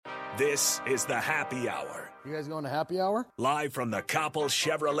This is the Happy Hour. You guys going to happy hour? Live from the Coppel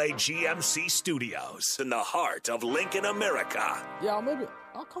Chevrolet GMC studios in the heart of Lincoln, America. Yeah,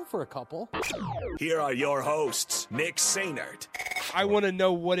 I'll come for a couple. Here are your hosts, Nick Sainert. I want to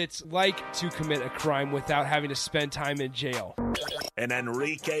know what it's like to commit a crime without having to spend time in jail. And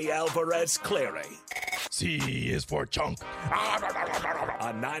Enrique Alvarez Clary. C is for chunk.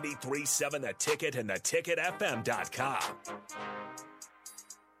 On 93.7 The Ticket and theticketfm.com.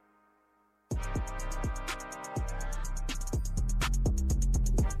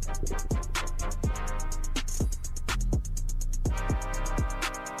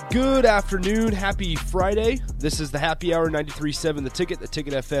 Good afternoon. Happy Friday. This is the Happy Hour, 93.7 The Ticket,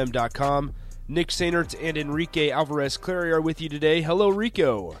 theticketfm.com. Nick Sainert and Enrique Alvarez Clary are with you today. Hello,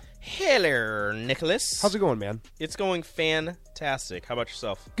 Rico. Hello, Nicholas. How's it going, man? It's going fantastic. How about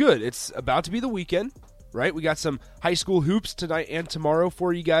yourself? Good. It's about to be the weekend, right? We got some high school hoops tonight and tomorrow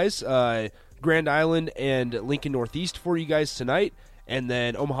for you guys. Grand Island and Lincoln Northeast for you guys tonight, and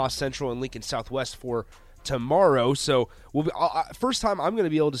then Omaha Central and Lincoln Southwest for tomorrow. So we'll be, first time I'm going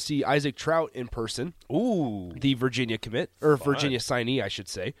to be able to see Isaac Trout in person. Ooh, the Virginia commit, or fun. Virginia signee, I should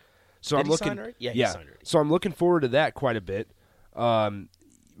say. So Did I'm he looking. sign already? Yeah, he signed already. So I'm looking forward to that quite a bit.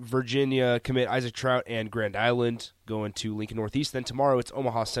 Virginia commit Isaac Trout and Grand Island going to Lincoln Northeast. Then tomorrow it's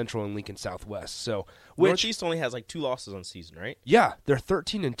Omaha Central and Lincoln Southwest. So Northeast only has like 2 losses on season, right? Yeah, they're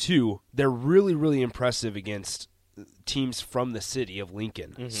 13-2. They're really, really impressive against teams from the city of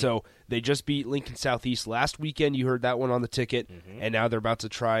Lincoln. Mm-hmm. So they just beat Lincoln Southeast last weekend. You heard that one on the ticket. Mm-hmm. And now they're about to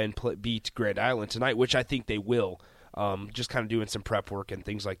try and beat Grand Island tonight, which I think they will. Just kind of doing some prep work and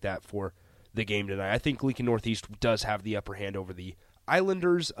things like that for the game tonight. I think Lincoln Northeast does have the upper hand over the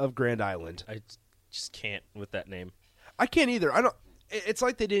Islanders of Grand Island. I just can't with that name. I can't either. I don't. It's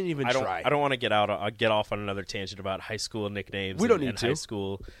like they didn't even try. I don't want to get off on another tangent about high school nicknames. We don't need and to. High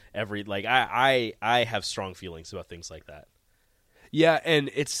school I have strong feelings about things like that. Yeah,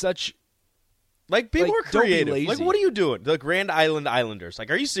 and it's such be more don't be creative. lazy. Like, what are you doing? The Grand Island Islanders. Like,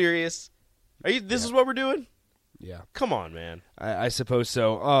 are you serious? This is what we're doing? Yeah. Come on, man. I suppose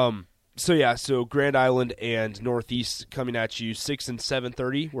so. So Grand Island and Northeast coming at you 6 and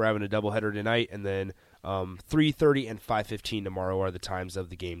 7:30. We're having a doubleheader tonight, and then 3:30 and 5:15 tomorrow are the times of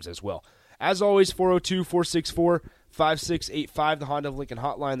the games as well. As always, 402-464-5685, the Honda of Lincoln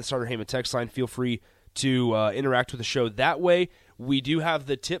hotline, the Starter Heyman text line. Feel free to interact with the show that way. We do have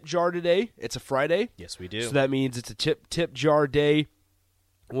the tip jar today. It's a Friday. Yes, we do. So that means it's a tip jar day.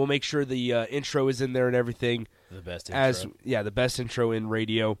 We'll make sure the intro is in there and everything. The best intro. The best intro in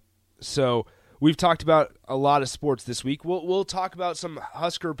radio. So we've talked about a lot of sports this week. We'll talk about some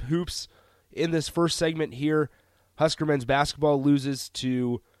Husker hoops in this first segment here. Husker men's basketball loses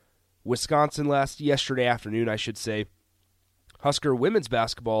to Wisconsin yesterday afternoon, I should say. Husker women's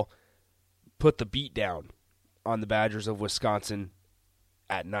basketball put the beat down on the Badgers of Wisconsin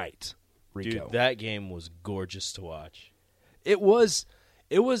at night. Rico. Dude, that game was gorgeous to watch. It was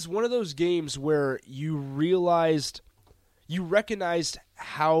one of those games where you recognized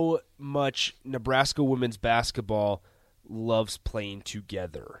how much Nebraska women's basketball loves playing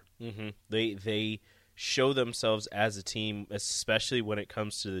together. Mm-hmm. They show themselves as a team, especially when it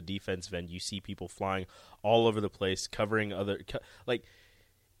comes to the defensive end. You see people flying all over the place, covering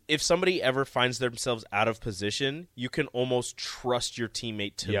if somebody ever finds themselves out of position, you can almost trust your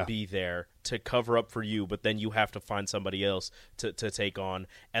teammate to be there to cover up for you, but then you have to find somebody else to take on.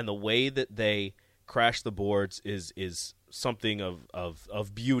 And the way that they crash the boards is something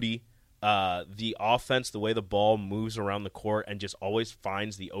of beauty. The offense, the way the ball moves around the court and just always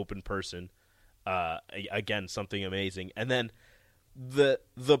finds the open person, again, something amazing. And then the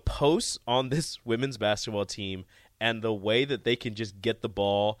posts on this women's basketball team and the way that they can just get the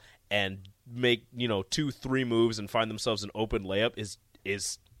ball and make 2-3 moves and find themselves an open layup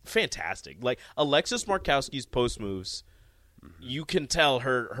is fantastic. Like Alexis Markowski's post moves, you can tell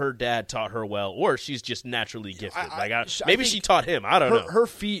her dad taught her well, or she's just naturally gifted. Maybe she taught him. I don't know. Her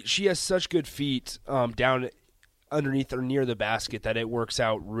feet, she has such good feet down underneath or near the basket that it works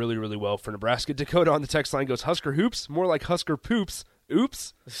out really, really well for Nebraska. Dakota on the text line goes, Husker hoops, more like Husker poops.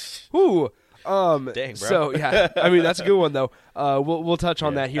 Oops. Ooh. Dang, bro. So yeah, I mean that's a good one though. We'll touch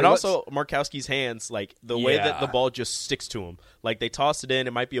on that here. And also Markowski's hands, like the way that the ball just sticks to him. Like they toss it in,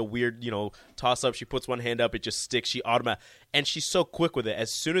 it might be a weird, toss up. She puts one hand up, it just sticks. She and she's so quick with it. As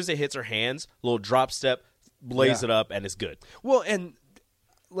soon as it hits her hands, little drop step, blaze it up, and it's good. Well, and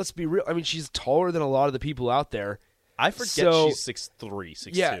let's be real. I mean, she's taller than a lot of the people out there. I forget she's 6'3", 6'2".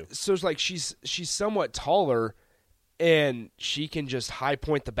 Yeah, so it's like she's somewhat taller. And she can just high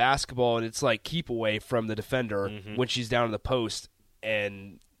point the basketball, and it's like keep away from the defender when she's down in the post,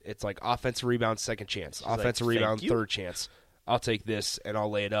 and It's like offensive rebound, second chance. She's like, Offensive rebound, "Thank you." third chance. I'll take this, and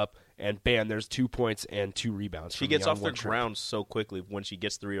I'll lay it up. And bam, there's 2 points and 2 rebounds. She for gets me on off the one trip. ground so quickly when she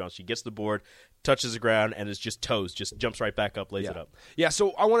gets the rebound. She gets the board, touches the ground, and is just toes. Just jumps right back up, lays it up. Yeah,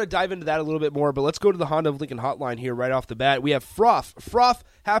 so I want to dive into that a little bit more, but let's go to the Honda of Lincoln hotline here right off the bat. We have Froth. Froth,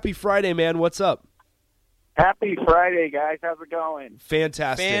 happy Friday, man. What's up? Happy Friday, guys. How's it going?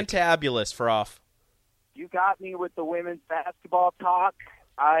 Fantastic. Fantabulous, Froth. You got me with the women's basketball talk.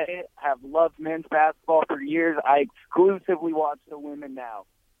 I have loved men's basketball for years. I exclusively watch the women now.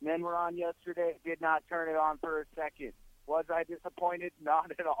 Men were on yesterday. Did not turn it on for a second. Was I disappointed?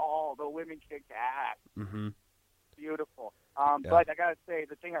 Not at all. The women kicked ass. Mm-hmm. Beautiful. But I got to say,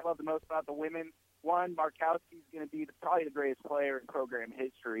 the thing I love the most about the women, one, Markowski's going to be probably the greatest player in program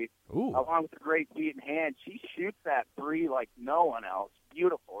history. Ooh. Along with the great feet and hands. She shoots that three like no one else.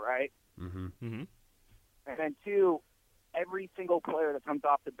 Beautiful, right? Mm-hmm. Mm-hmm. And then two, every single player that comes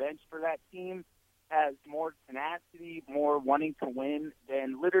off the bench for that team has more tenacity, more wanting to win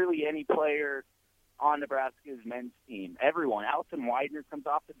than literally any player on Nebraska's men's team. Everyone. Allison Widener comes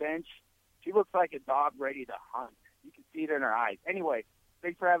off the bench. She looks like a dog ready to hunt. You can see it in her eyes. Anyway,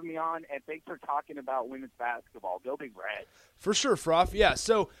 thanks for having me on, and thanks for talking about women's basketball. Go Big Red. For sure, Froth. Yeah,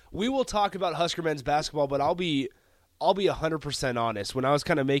 so we will talk about Husker men's basketball, but I'll be 100% honest. When I was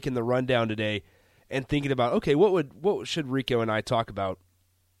kind of making the rundown today and thinking about, okay, what should Rico and I talk about?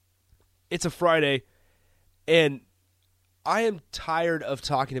 It's a Friday, and I am tired of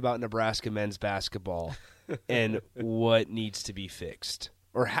talking about Nebraska men's basketball and what needs to be fixed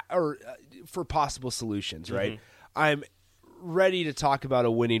or for possible solutions, right? Mm-hmm. I'm ready to talk about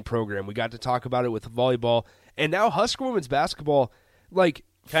a winning program. We got to talk about it with volleyball, and now Husker women's basketball. Like,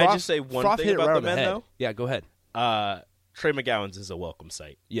 Can I just say one thing about the men, though? Yeah, go ahead. Trey McGowan's is a welcome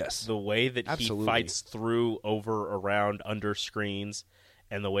sight. Yes. The way that Absolutely. he fights through, over, around, under screens,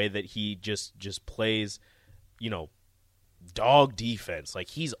 and the way that he just plays, dog defense. Like,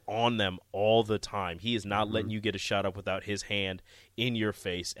 he's on them all the time. He is not letting you get a shot up without his hand in your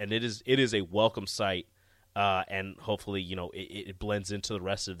face, and it is a welcome sight. And hopefully, it blends into the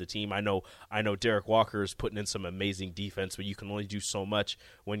rest of the team. I know Derek Walker is putting in some amazing defense, but you can only do so much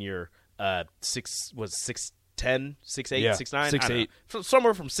when you're 6'10", 6'8", 6'9", 6'8",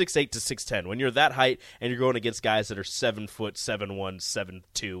 somewhere from 6'8" to 6'10". When you're that height and you're going against guys that are 7 foot, 7'1",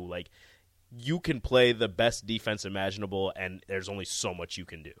 7'2", like, you can play the best defense imaginable, and there's only so much you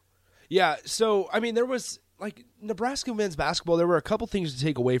can do. Yeah, so, I mean, there was, like, Nebraska men's basketball, there were a couple things to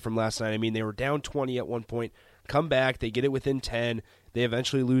take away from last night. I mean, they were down 20 at one point, come back, they get it within 10, they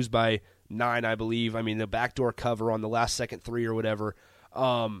eventually lose by 9, I believe. I mean, the backdoor cover on the last second three or whatever.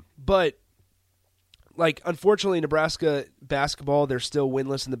 But, like, unfortunately, Nebraska basketball, they're still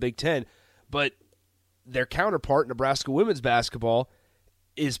winless in the Big Ten, but their counterpart, Nebraska women's basketball,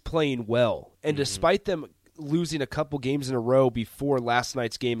 is playing well. And despite them losing a couple games in a row before last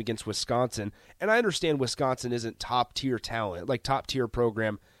night's game against Wisconsin, and I understand Wisconsin isn't top-tier talent, like top-tier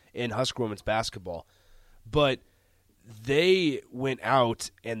program in Husker women's basketball, but they went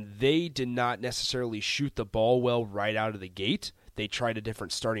out and they did not necessarily shoot the ball well right out of the gate. They tried a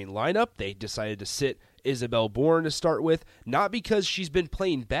different starting lineup. They decided to sit Isabel Bourne to start with, not because she's been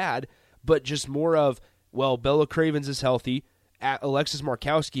playing bad, but just more of, well, Bella Cravens is healthy, Alexis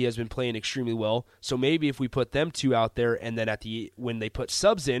Markowski has been playing extremely well, so maybe if we put them two out there and then when they put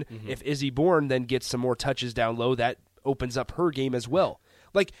subs in, if Izzy Bourne then gets some more touches down low, that opens up her game as well.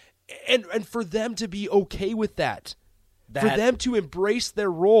 Like, and for them to be okay with that, for them to embrace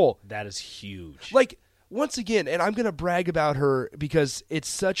their role. That is huge. Like, once again, and I'm going to brag about her because it's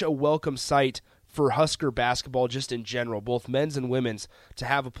such a welcome sight for Husker basketball just in general, both men's and women's, to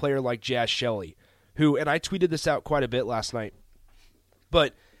have a player like Jaz Shelley, who, and I tweeted this out quite a bit last night,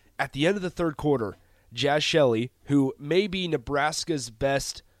 but at the end of the third quarter, Jaz Shelley, who may be Nebraska's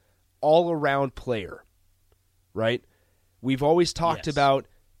best all-around player, right? We've always talked about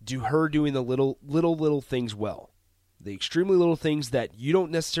her doing the little things well, the extremely little things that you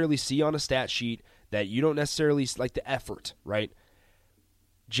don't necessarily see on a stat sheet, that you don't necessarily like the effort, right?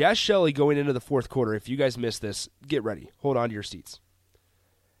 Jaz Shelley going into the fourth quarter, if you guys missed this, get ready. Hold on to your seats.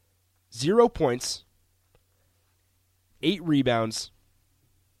 0 points, 9 rebounds,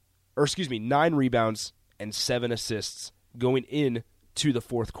 and 7 assists going into the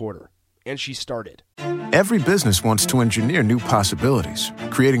fourth quarter. And she started. Every business wants to engineer new possibilities,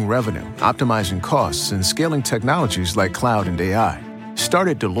 creating revenue, optimizing costs, and scaling technologies like cloud and AI. Start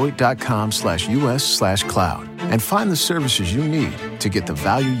at Deloitte.com/US/cloud and find the services you need to get the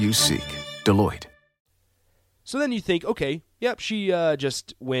value you seek. Deloitte. So then you think, okay, yep, she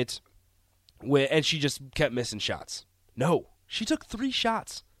just went and she just kept missing shots. No, she took 3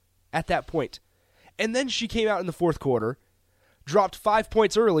 shots at that point. And then she came out in the fourth quarter, dropped 5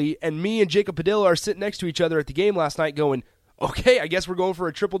 points early, and me and Jacob Padilla are sitting next to each other at the game last night going, okay, I guess we're going for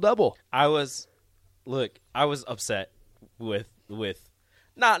a triple-double. I was upset with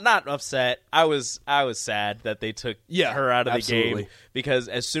not upset. I was sad that they took her out of the game because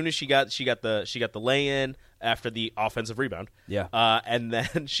as soon as she got the lay-in after the offensive rebound. Yeah. And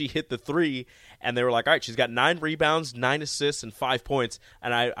then she hit the three, and they were like, all right, she's got 9 rebounds, 9 assists, and 5 points.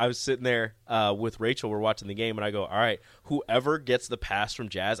 And I was sitting there with Rachel. We're watching the game, and I go, all right, whoever gets the pass from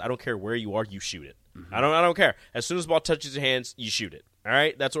Jazz, I don't care where you are, you shoot it. Mm-hmm. I don't care. As soon as the ball touches your hands, you shoot it. All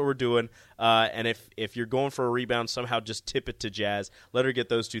right, that's what we're doing. And if you're going for a rebound, somehow just tip it to Jazz, let her get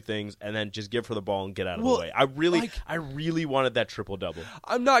those 2 things, and then just give her the ball and get out of the way. I really wanted that triple-double.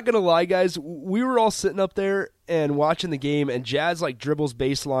 I'm not going to lie, guys. We were all sitting up there and watching the game, and Jazz dribbles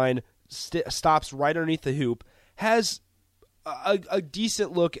baseline, stops right underneath the hoop, has a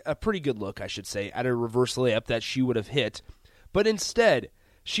decent look, a pretty good look, I should say, at a reverse layup that she would have hit. But instead,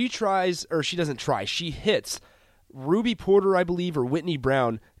 she hits Ruby Porter, I believe, or Whitney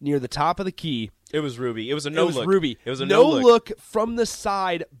Brown near the top of the key. It was Ruby. It was a no-look. It was Ruby. It was a no-look from the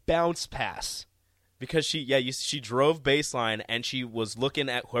side bounce pass. Because she drove baseline, and she was looking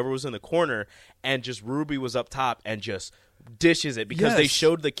at whoever was in the corner, and just Ruby was up top and just dishes it because they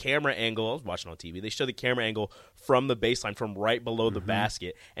showed the camera angle. I was watching on TV. They showed the camera angle from the baseline, from right below the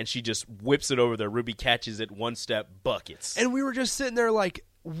basket, and she just whips it over there. Ruby catches it, one step, buckets. And we were just sitting there like,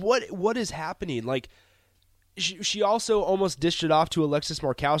 what is happening? Like, she also almost dished it off to Alexis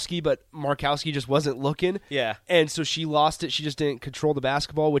Markowski, but Markowski just wasn't looking. Yeah. And so she lost it. She just didn't control the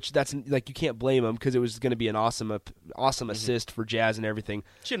basketball, which that's like you can't blame him because it was going to be an awesome assist for Jazz and everything.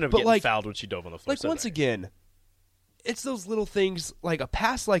 She ended up getting fouled when she dove on the floor. Like, once again, it's those little things, like a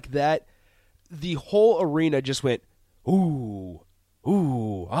pass like that, the whole arena just went, ooh,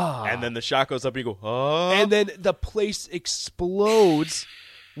 ah. And then the shot goes up and you go, oh. And then the place explodes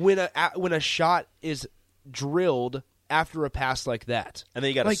when a shot is drilled after a pass like that. And then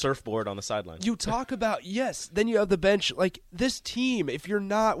you got a surfboard on the sideline. You talk about, then you have the bench. Like, this team, if you're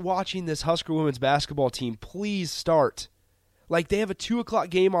not watching this Husker women's basketball team, please start. Like, they have a 2:00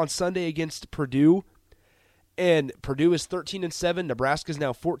 game on Sunday against Purdue, and Purdue is 13-7. Nebraska is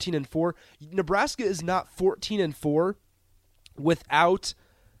now 14-4. Nebraska is not 14-4 without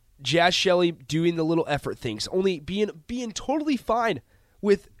Jazz Shelley doing the little effort things, only being totally fine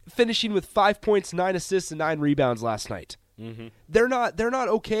with finishing with 5 points, 9 assists, and 9 rebounds last night. Mm-hmm. They're not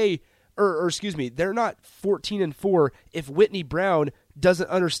okay, or excuse me, they're not 14-4 if Whitney Brown doesn't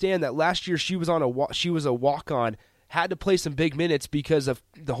understand that last year she was a walk-on, had to play some big minutes because of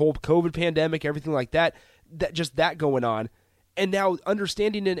the whole COVID pandemic, everything like that going on, and now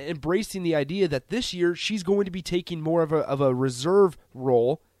understanding and embracing the idea that this year she's going to be taking more of a reserve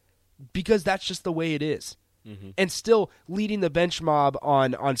role because that's just the way it is. Mm-hmm. And still leading the bench mob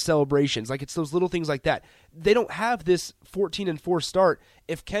on celebrations. Like, it's those little things like that. They don't have this 14-4 start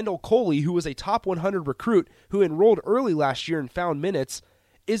if Kendall Coley, who was a top 100 recruit who enrolled early last year and found minutes,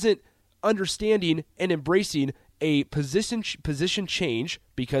 isn't understanding and embracing a position change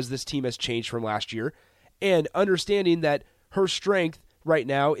because this team has changed from last year, and understanding that her strength right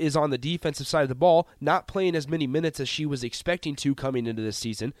now is on the defensive side of the ball, not playing as many minutes as she was expecting to coming into this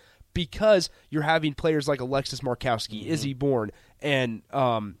season, because you're having players like Alexis Markowski, Izzy Bourne, and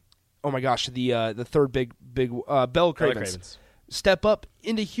the third big Bella Cravens step up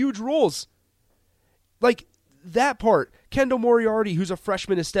into huge roles. Like, that part, Kendall Moriarty, who's a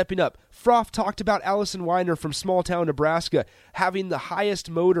freshman, is stepping up. Froth talked about Allison Weiner from small town Nebraska having the highest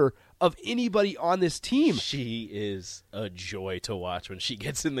motor of anybody on this team. She is a joy to watch when she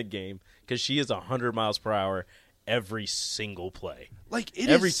gets in the game because she is 100 miles per hour every single play. Like,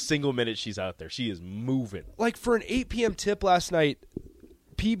 every single minute she's out there, she is moving. Like, for an 8 p.m. tip last night,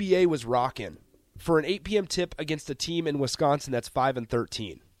 PBA was rocking. For an 8 p.m. tip against a team in Wisconsin that's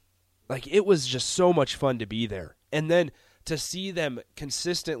 5-13. Like, it was just so much fun to be there. And then to see them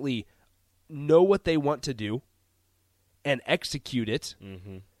consistently know what they want to do and execute it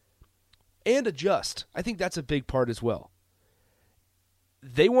and adjust. I think that's a big part as well.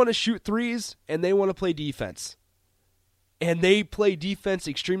 They want to shoot threes and they want to play defense. And they play defense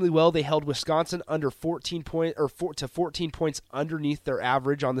extremely well. They held Wisconsin under 14 points underneath their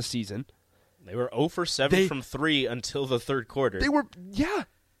average on the season. They were 0 for 7 from 3 until the third quarter. They were, yeah.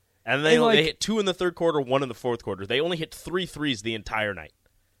 And they hit 2 in the third quarter, 1 in the fourth quarter. They only hit 3 threes the entire night.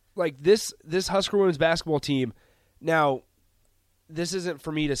 Like, this Husker women's basketball team, now, this isn't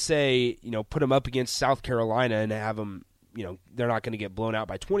for me to say, put them up against South Carolina and have them, they're not going to get blown out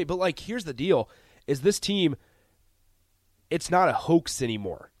by 20. But, like, here's the deal, is this team it's not a hoax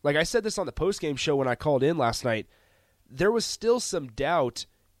anymore. Like I said this on the postgame show when I called in last night, there was still some doubt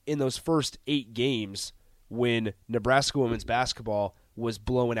in those first 8 games when Nebraska women's basketball was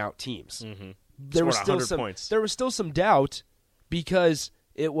blowing out teams. Mm-hmm. There was still some doubt because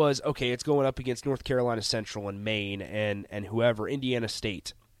it was, okay, it's going up against North Carolina Central and Maine and whoever, Indiana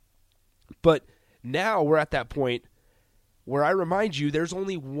State. But now we're at that point where I remind you there's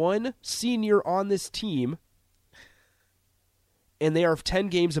only one senior on this team, and they are 10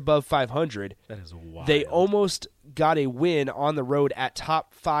 games above 500. That is wild. They almost got a win on the road at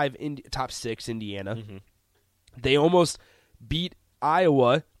top 6 Indiana. Mm-hmm. They almost beat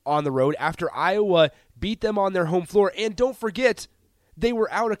Iowa on the road after Iowa beat them on their home floor. And don't forget, they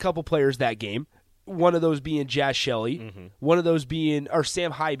were out a couple players that game. One of those being Jazz Shelley. One of those being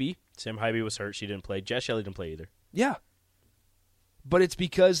Sam Hybe. Sam Hybe was hurt. She didn't play. Jazz Shelley didn't play either. Yeah. But it's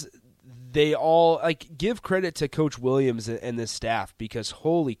because they all, give credit to Coach Williams and this staff because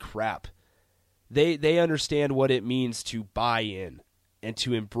holy crap. They understand what it means to buy in and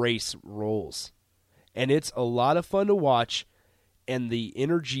to embrace roles. And it's a lot of fun to watch, and the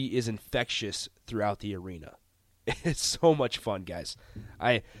energy is infectious throughout the arena. It's so much fun, guys.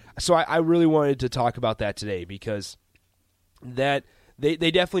 I really wanted to talk about that today because that they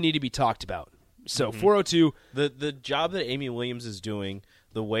definitely need to be talked about. So 402. The job that Amy Williams is doing,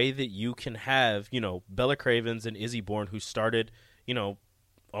 the way that you can have, Bella Cravens and Izzy Bourne, who started,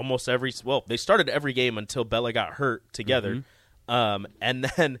 they started every game until Bella got hurt together. And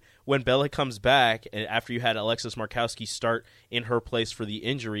then when Bella comes back, and after you had Alexis Markowski start in her place for the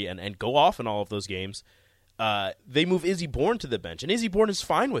injury and go off in all of those games, they move Izzy Bourne to the bench, and Izzy Bourne is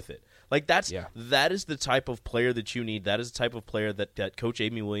fine with it. That is the type of player that you need. That is the type of player that Coach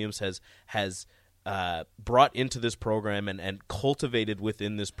Amy Williams has brought into this program and cultivated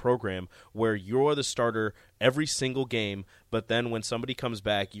within this program, where you're the starter every single game, but then when somebody comes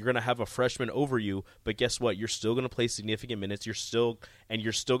back, you're going to have a freshman over you, but guess what? You're still going to play significant minutes. You're still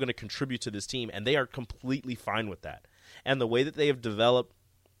going to contribute to this team, and they are completely fine with that. And the way that they have developed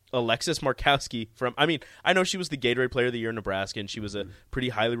Alexis Markowski I know she was the Gatorade Player of the Year in Nebraska, and she was a pretty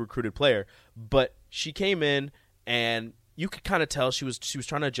highly recruited player, but she came in, and you could kind of tell she was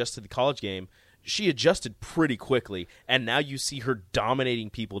trying to adjust to the college game. She adjusted pretty quickly, and now you see her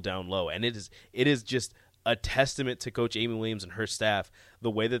dominating people down low, and it is just a testament to Coach Amy Williams and her staff,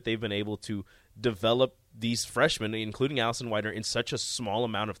 the way that they've been able to develop these freshmen, including Allison Widener, in such a small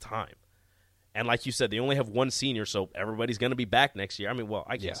amount of time. And like you said, they only have one senior, so everybody's going to be back next year.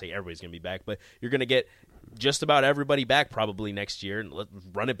 I can't say everybody's going to be back, but you're going to get just about everybody back probably next year, and let's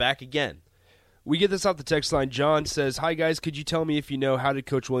run it back again. We get this off the text line. John says, "Hi, guys. Could you tell me if you know how did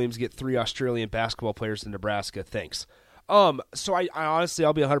Coach Williams get 3 Australian basketball players to Nebraska? Thanks." So I honestly,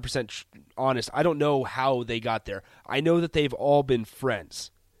 I'll be 100% honest. I don't know how they got there. I know that they've all been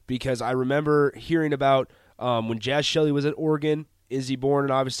friends because I remember hearing about when Jazz Shelley was at Oregon, Izzy Bourne,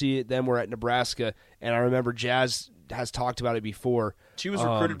 and obviously them were at Nebraska, and I remember Jazz has talked about it before. She was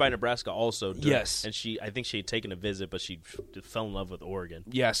recruited by Nebraska also. Yes. And I think she had taken a visit, but she fell in love with Oregon.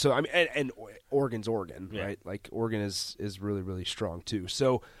 Yeah, so and Oregon's Oregon, right? Like Oregon is really, really strong too.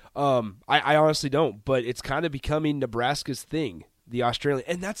 So I honestly don't, but it's kind of becoming Nebraska's thing, the Australian.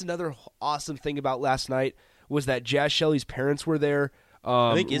 And that's another awesome thing about last night was that Jazz Shelley's parents were there.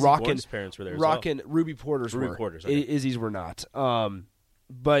 I think Izzy Bourne's parents were there as well. Ruby Porter's were. Okay. Izzy's were not.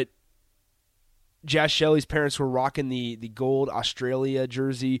 But Jazz Shelley's parents were rocking the gold Australia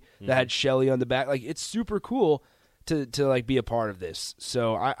jersey that had Shelley on the back. Like, it's super cool to like be a part of this.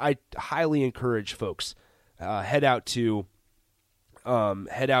 So I highly encourage folks head out to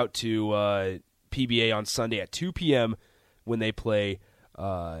PBA on Sunday at 2 p.m. when they play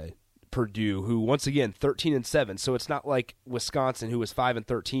Purdue, who once again 13-7. So it's not like Wisconsin, who was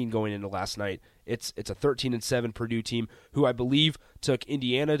 5-13 going into last night. It's a 13-7 Purdue team who I believe took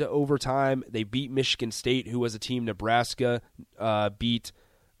Indiana to overtime. They beat Michigan State, who was a team Nebraska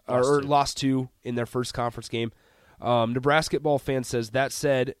lost to in their first conference game. Nebraska ball fan says that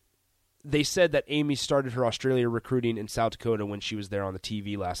said. They said that Amy started her Australia recruiting in South Dakota when she was there on the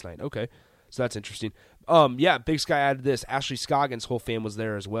TV last night. Okay, so that's interesting. Big Sky added this. Ashley Scoggins' whole fam was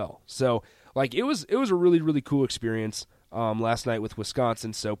there as well. So, it was a really, really cool experience last night with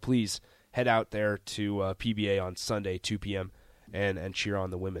Wisconsin. So please head out there to PBA on Sunday, 2 p.m., and cheer on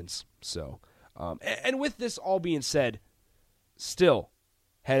the women's. So, and with this all being said, still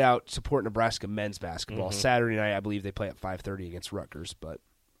head out, support Nebraska men's basketball. Mm-hmm. Saturday night, I believe they play at 5:30 against Rutgers, but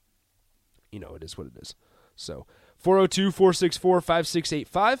it is what it is. So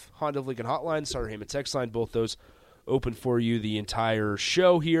 402-464-5685, Honda of Lincoln Hotline, Sutter Heyman text line, both those open for you the entire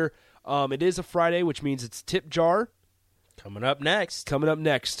show here. It is a Friday, which means it's tip jar Coming up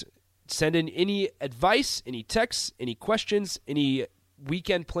next. Send in any advice, any texts, any questions, any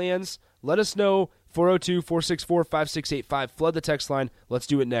weekend plans. Let us know. 402-464-5685. Flood the text line. Let's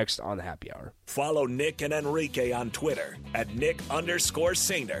do it next on the Happy Hour. Follow Nick and Enrique on Twitter at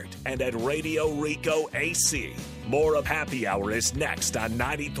Nick_Sainert and at Radio Rico AC. More of Happy Hour is next on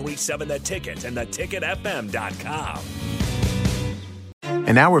 93.7 The Ticket and theticketfm.com.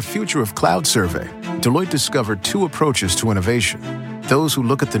 In our Future of Cloud survey, Deloitte discovered two approaches to innovation. Those who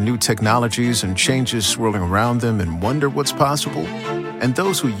look at the new technologies and changes swirling around them and wonder what's possible, and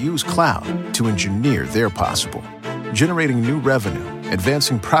those who use cloud to engineer their possible, generating new revenue,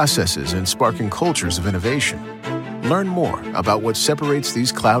 advancing processes, and sparking cultures of innovation. Learn more about what separates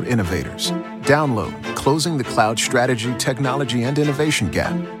these cloud innovators. Download Closing the Cloud Strategy, Technology, and Innovation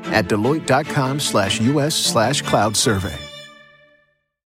Gap at Deloitte.com/US/cloud survey.